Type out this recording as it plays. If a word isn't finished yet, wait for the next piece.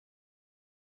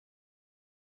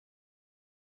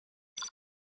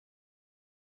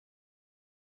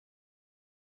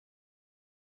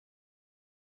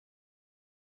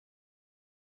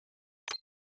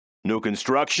New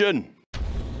construction.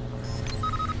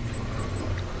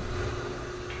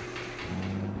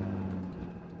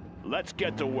 Let's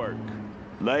get to work.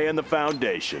 Laying the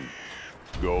foundation.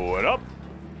 Going up.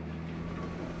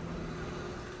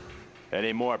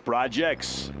 Any more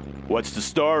projects? What's the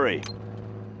story?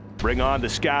 Bring on the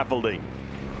scaffolding.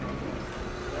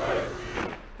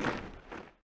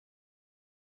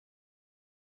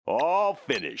 All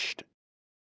finished.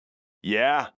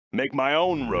 Yeah, make my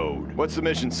own road. What's the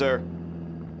mission, sir?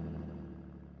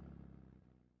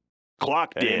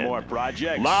 Clocked in. Any more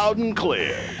projects? Loud and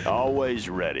clear. Always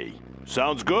ready.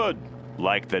 Sounds good.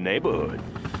 Like the neighborhood.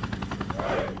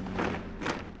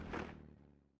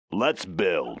 Let's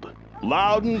build.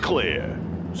 Loud and clear.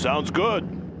 Sounds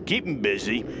good. Keep 'em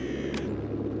busy.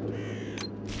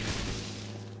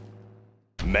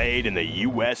 Made in the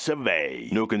US of A.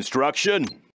 New construction.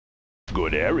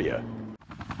 Good area.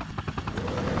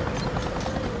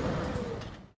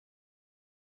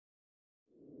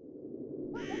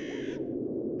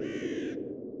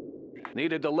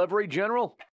 Need a delivery,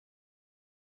 General?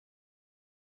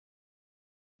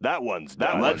 That one's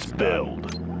done. Let's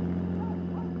build.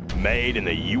 Made in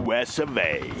the US of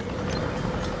A.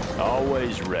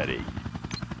 Always ready.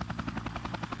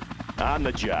 On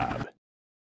the job.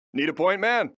 Need a point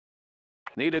man?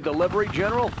 Need a delivery,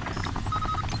 General?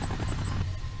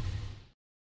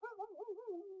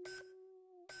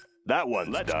 That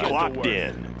one's done. Clocked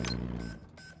in.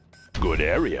 Good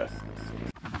area.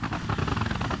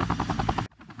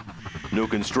 New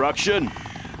construction.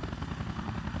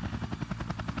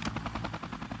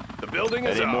 The building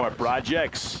is Any ours. more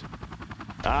projects?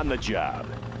 On the job.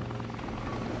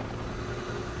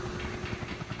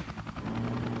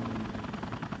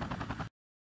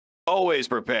 Always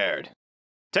prepared.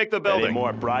 Take the building. Any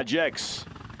more projects?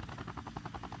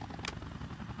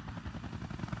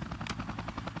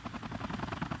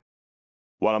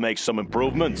 Want to make some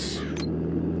improvements?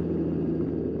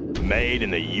 Made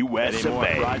in the US of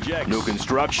A. Projects? New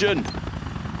construction.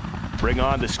 Bring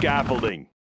on the scaffolding.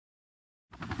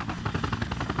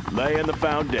 Laying the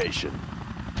foundation.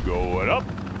 Going up.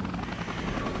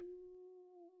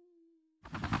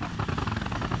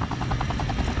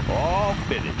 All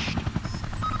finished.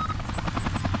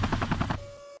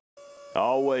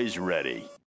 Always ready.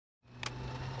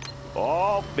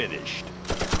 All finished.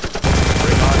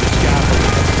 Bring on the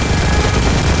scaffolding.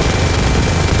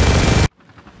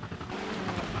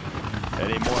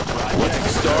 Any more projects? What's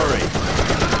the story?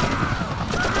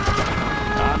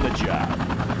 On the job.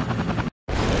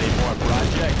 Any more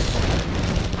projects?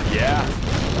 Yeah.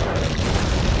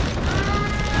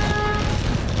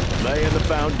 Laying the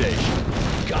foundation.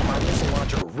 Got my missile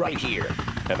launcher right here.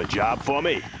 Have a job for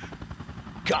me?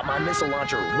 Got my missile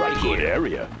launcher right here. Good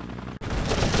area.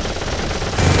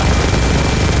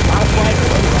 I'll fight for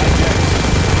the projects.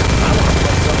 I want to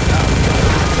play something out.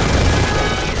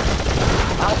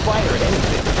 I'll fire at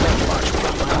anything. Let's launch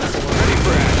from my missile launcher. Ready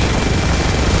for action.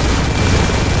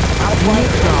 I'll fire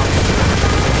at anything.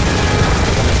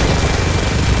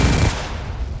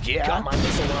 Yeah. Got my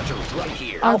missile launcher right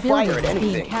here. Our I'll fire building at is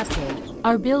being anything. captured.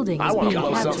 Our building I is want being to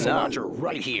blow something captured. launcher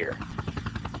right here.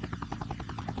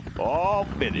 All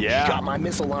finished. Got Yeah. my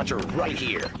missile launcher right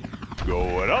here.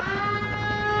 Going up.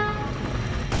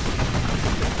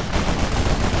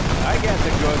 I got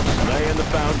the goods. Laying the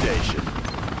foundation.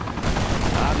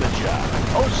 On the job.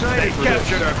 They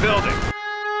Captured our building.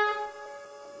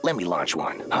 Let me launch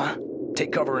one, huh?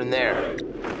 Take cover in there.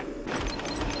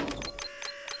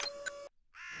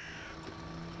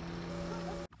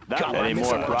 Got my Any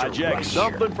missile more launcher projects? right here.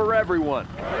 Something for everyone.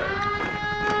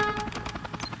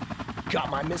 Got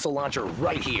my missile launcher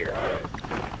right here.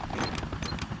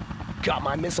 Got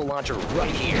my missile launcher right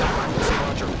here. Got my missile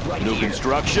launcher right New here.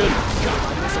 construction. Got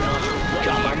my missile launcher right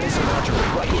Got my missile launcher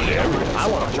right here. I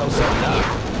want to blow something up.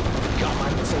 Got my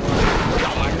missile launcher.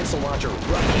 Got my missile launcher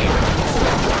right here. Missile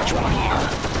launcher right here.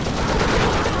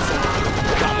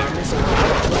 Got my missile launcher. I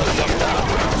want to blow something up.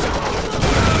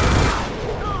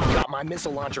 Got my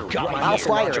missile launcher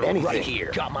right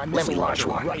here. Got my missile launcher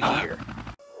right here.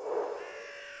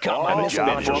 Got my missile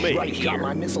launcher right here. Got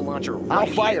my missile launcher right here. I'll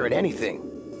fire at anything.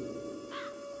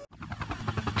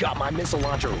 Got my missile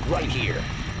launcher right here.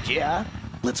 Yeah?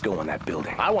 Let's go in that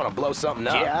building. I want to blow something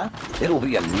up. Yeah? It'll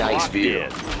be a nice Locked view.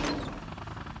 in.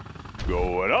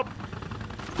 Going up.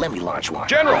 Let me launch one.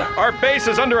 General, our base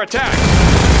is under attack.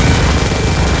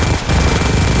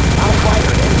 I'll fire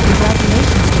at anything.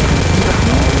 Congratulations,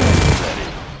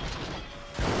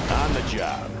 On the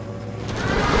job.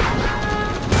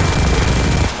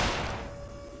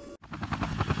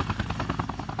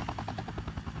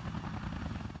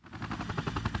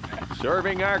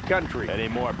 Serving our country. Any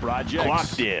more projects?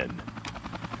 Clocked in.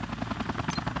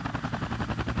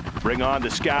 Bring on the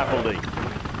scaffolding.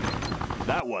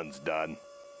 That one's done.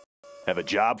 Have a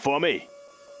job for me?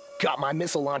 Got my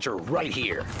missile launcher right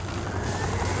here.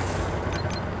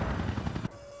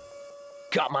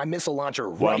 Got my missile launcher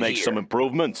right here. Want to make some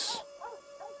improvements?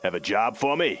 Have a job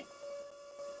for me?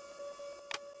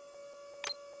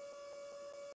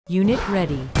 Unit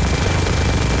ready.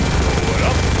 What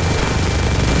up?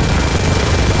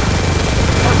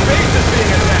 Our base is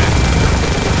being attacked!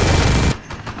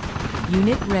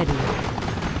 Unit ready.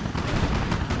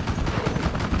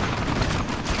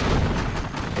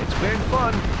 It's been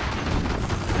fun.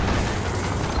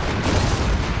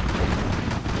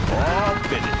 All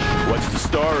finished. What's the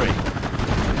story?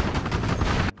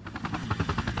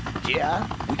 Yeah,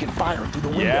 we can fire it through the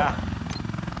window. Yeah.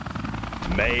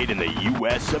 Made in the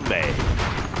US of A.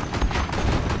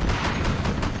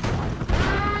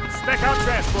 Spec out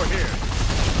transport here.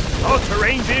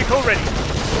 All-terrain vehicle ready.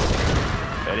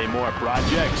 Any more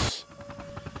projects?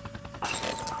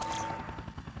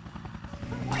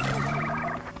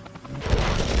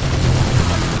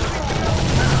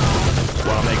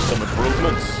 Want to make some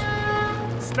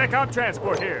improvements? Spec out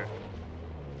transport here.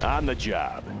 On the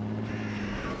job.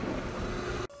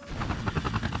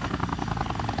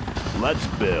 Let's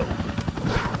build.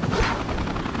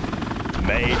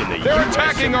 Made in the They're US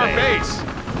attacking of our A. base.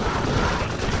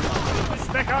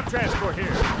 Spec out transport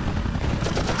here.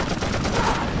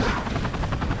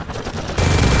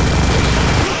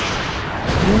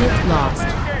 Unit lost.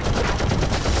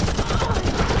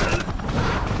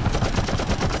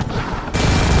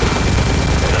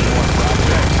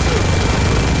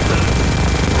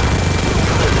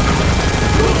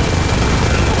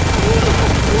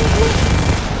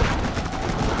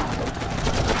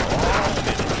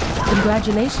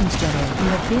 Congratulations, General. You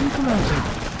have been promoted.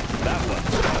 That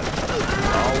one's done.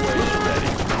 Always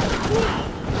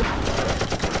ready.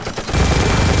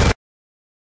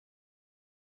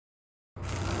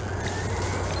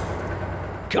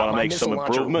 Got Want to my make some missile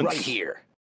launcher improvements? right here.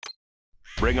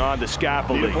 Bring on the Need a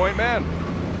scaffolding. point man.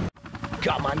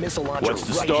 Got my missile launcher What's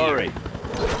the right story?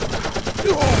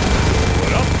 here.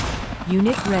 What up?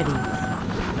 Unit ready.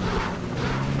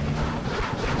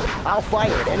 I'll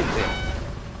fire at anything.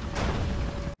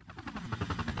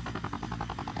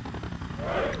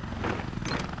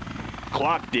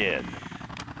 Clocked in.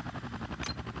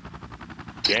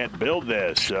 Can't build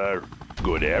this,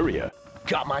 good area.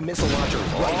 Got my missile launcher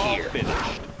right All here.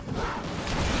 finished.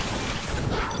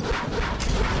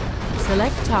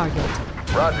 Select target.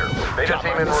 Roger. Beta Got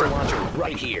team my en missile route. launcher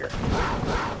right here.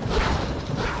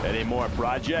 Any more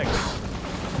projects?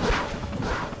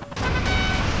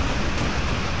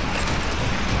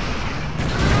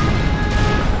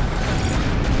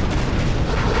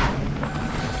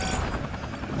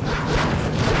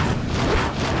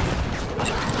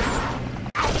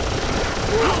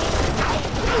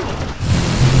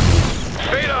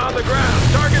 Beta on the ground.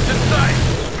 Targets in sight.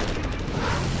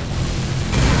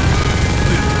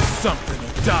 Something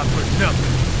to die for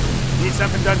nothing. Need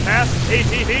something done fast.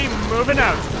 ATV moving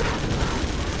out.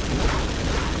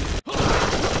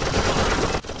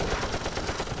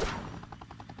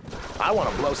 I want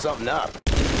to blow something up.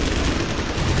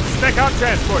 Spec out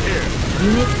transport here.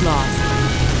 Unit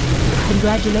lost.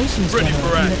 Congratulations, Ready General.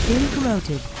 for You action. have been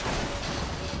promoted.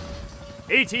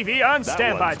 ATV on That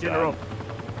standby, one's General. done.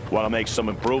 Want to make some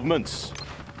improvements?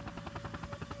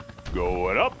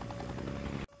 Going up.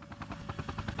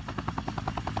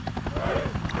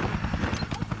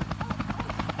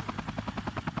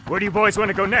 Where do you boys want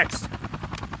to go next?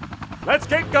 Let's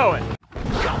get going.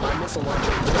 Got my missile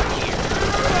launcher right here.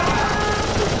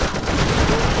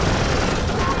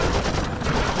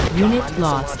 Got my Unit missile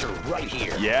lost. launcher right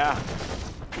here. Yeah.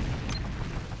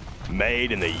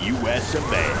 Made in the US of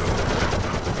A.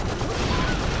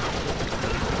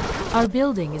 Our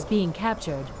building is being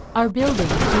captured. Our building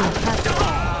is being captured.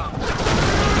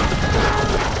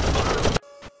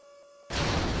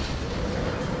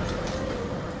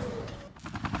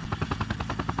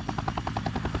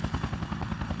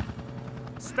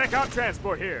 Spec out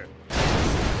transport here.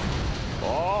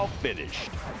 All finished.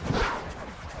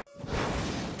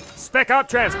 Spec out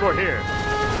transport here.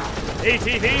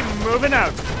 ATV moving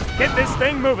out. Get this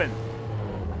thing moving.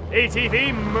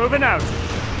 ATV moving out.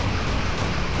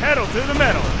 Pedal to the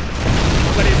metal.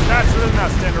 Nobody's faster than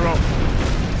us, General.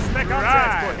 Spec out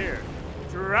transport here.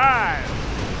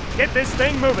 Drive. Get this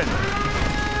thing moving.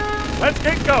 Let's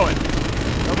get going.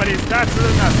 Nobody's faster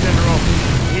than us,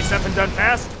 General. Need something done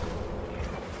fast?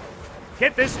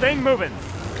 Get this thing moving.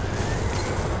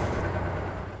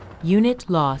 Unit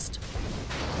lost.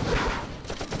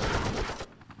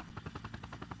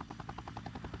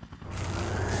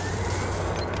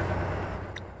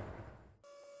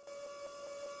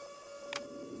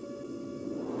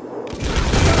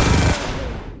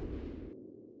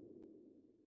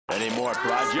 Any more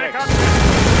projects?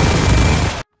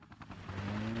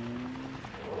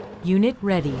 Unit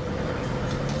ready.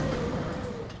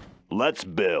 Let's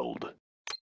build.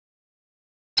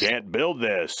 Can't build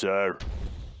this, sir.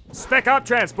 Spec op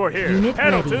transport here. Unit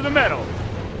Pedal ready. to the metal.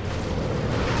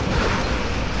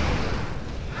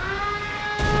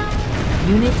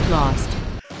 Unit lost.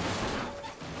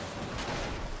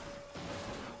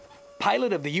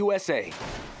 Pilot of the USA.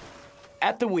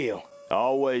 At the wheel.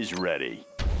 Always ready.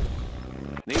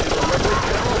 Need a delivery,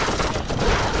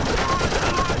 General?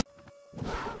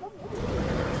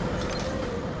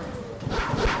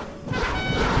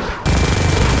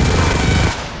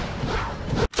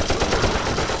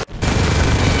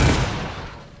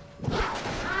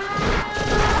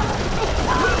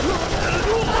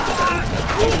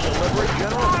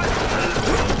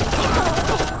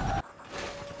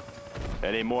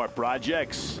 Any more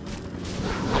projects?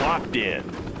 Clocked in.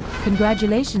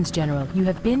 Congratulations, General. You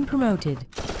have been promoted.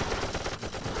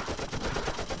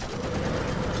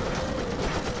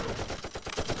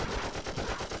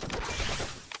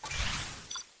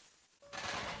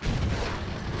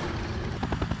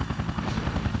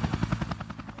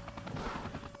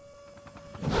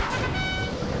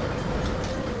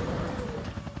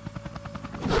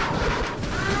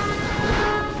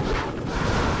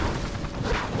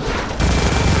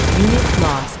 Unit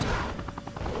lost.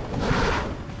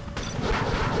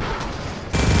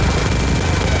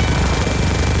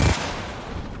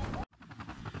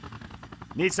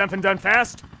 Need something done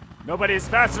fast? Nobody's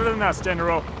faster than us,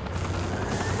 General.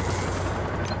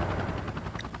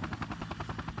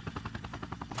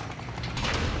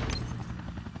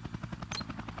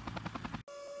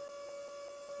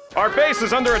 Our base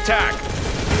is under attack.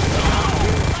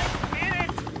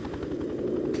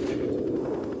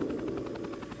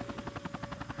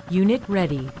 Unit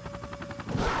ready.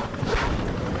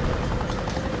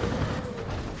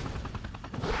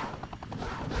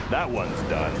 That one's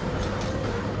done.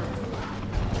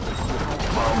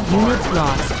 Unit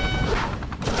lost.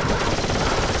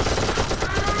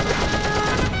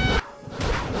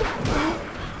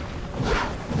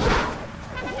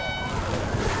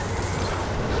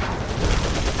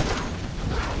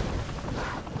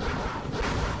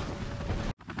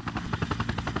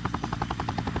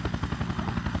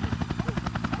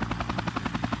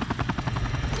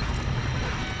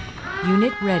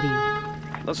 Unit ready.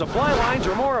 The supply lines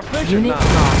are more efficient Unit now.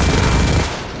 lost.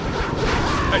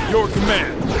 At your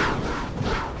command.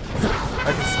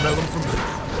 I can smell them from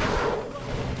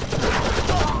here.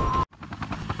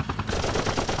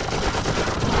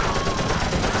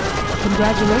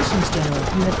 Congratulations, General.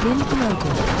 You have been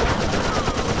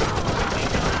promoted.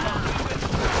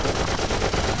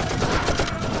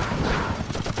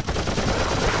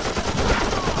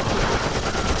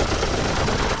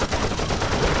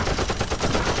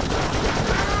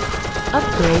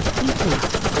 Upgrade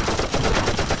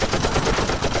complete.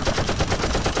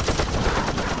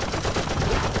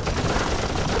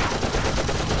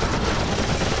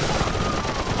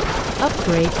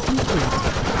 Upgrade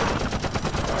complete.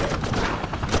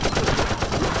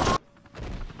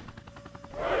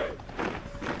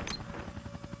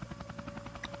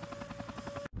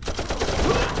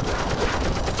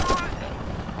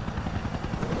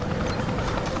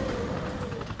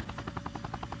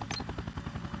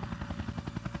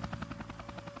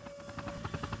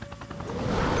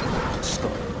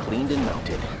 Cleaned and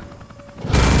mounted.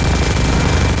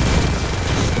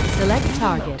 Select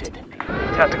target.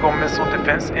 Tactical missile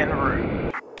defense en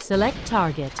route. Select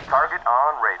target. Target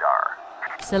on radar.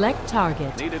 Select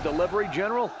target. Need a delivery,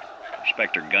 General?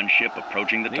 Spectre gunship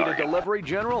approaching the Need a target. delivery,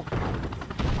 General?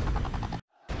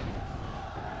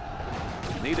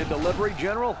 Need a delivery,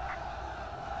 General?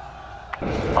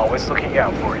 Always looking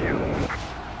out for you.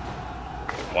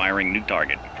 Acquiring new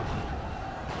target.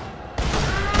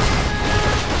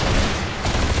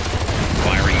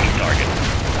 Acquiring new target.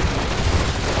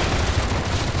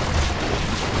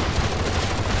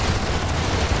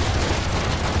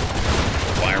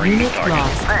 Acquiring new Unit target.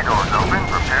 lost. Bay doors open.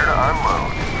 Prepare to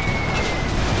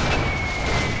unload.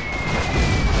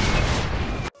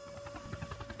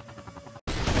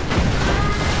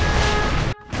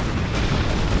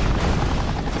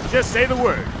 Just say the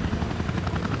word.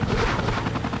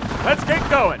 Let's get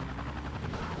going.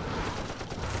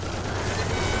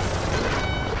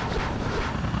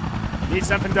 Need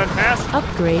something done fast?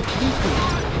 Upgrade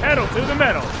complete. Pedal to the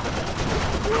metal.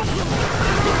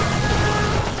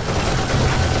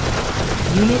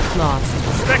 Unit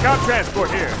lost. Spec op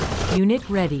transport here. Unit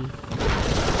ready.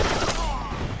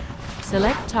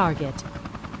 Select target.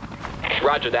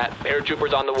 Roger that.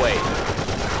 Paratroopers on the way.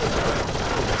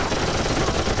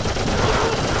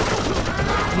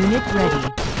 Unit ready.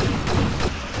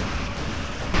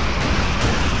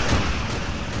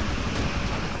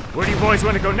 Where do you boys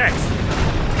want to go next?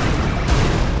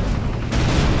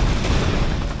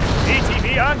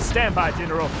 ATV on standby,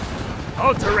 General.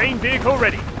 All-terrain vehicle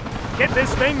ready. Get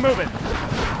this thing moving.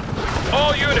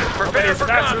 All units, prepare for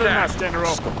faster than contact. us,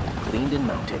 General. Cleaned and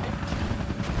mounted.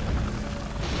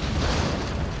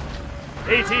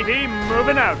 ATV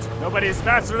moving out. Nobody's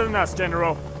faster than us,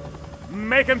 General.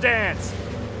 Make 'em dance.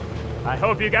 I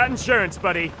hope you got insurance,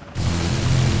 buddy.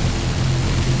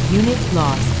 Unit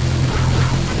lost.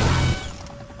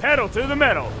 Pedal to the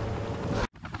metal.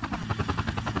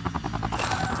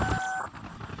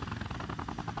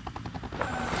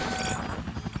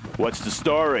 What's the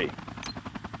story?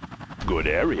 Good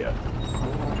area.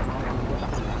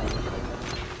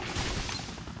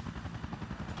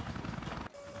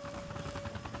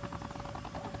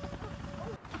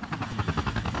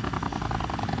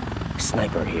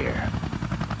 Sniper here.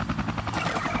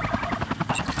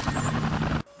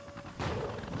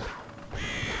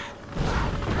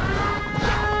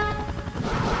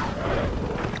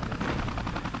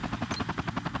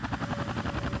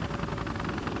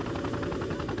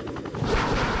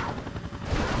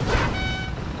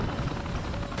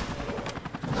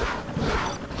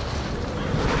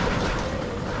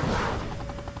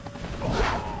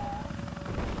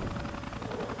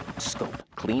 Scope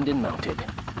cleaned and mounted.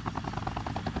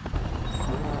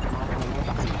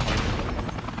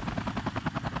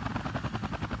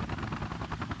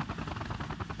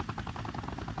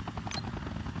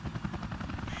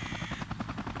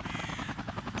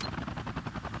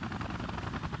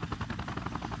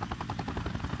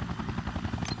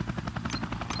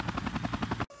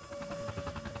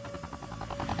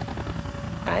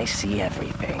 I see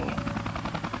everything.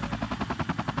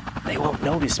 They won't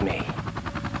notice me.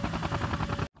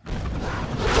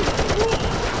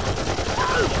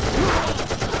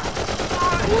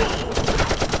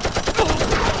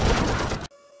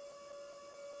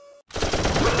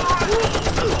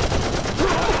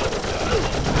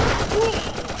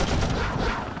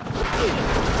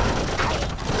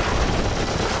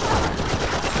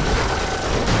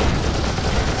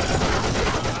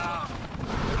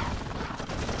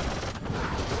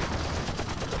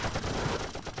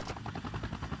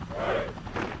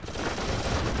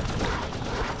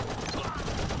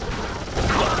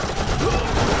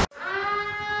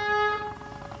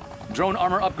 Drone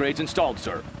armor upgrades installed,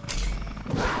 sir.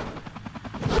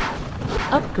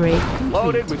 Upgrade complete.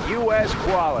 Loaded with U.S.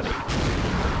 quality.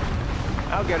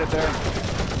 I'll get it there.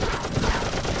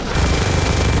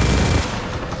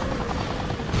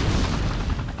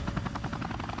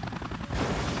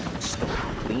 Scope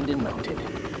cleaned and mounted.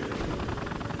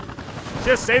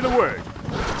 Just say the word.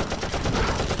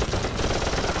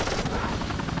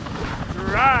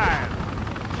 Drive.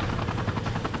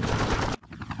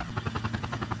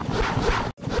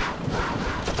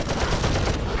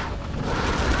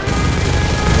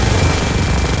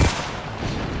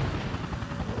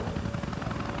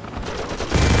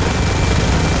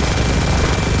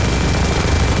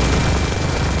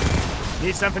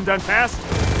 Need something done fast?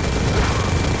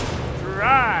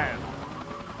 Drive!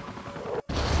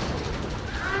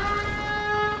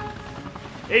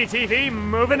 ATV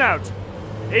moving out!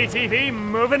 ATV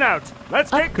moving out! Let's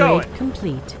get Upgrade going!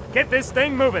 complete. Get this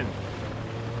thing moving!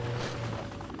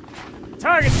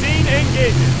 Target scene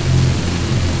engaging!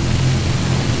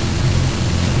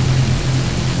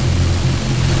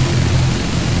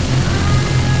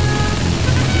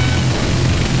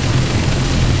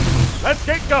 Let's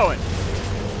get going!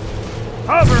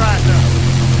 Pulverize them!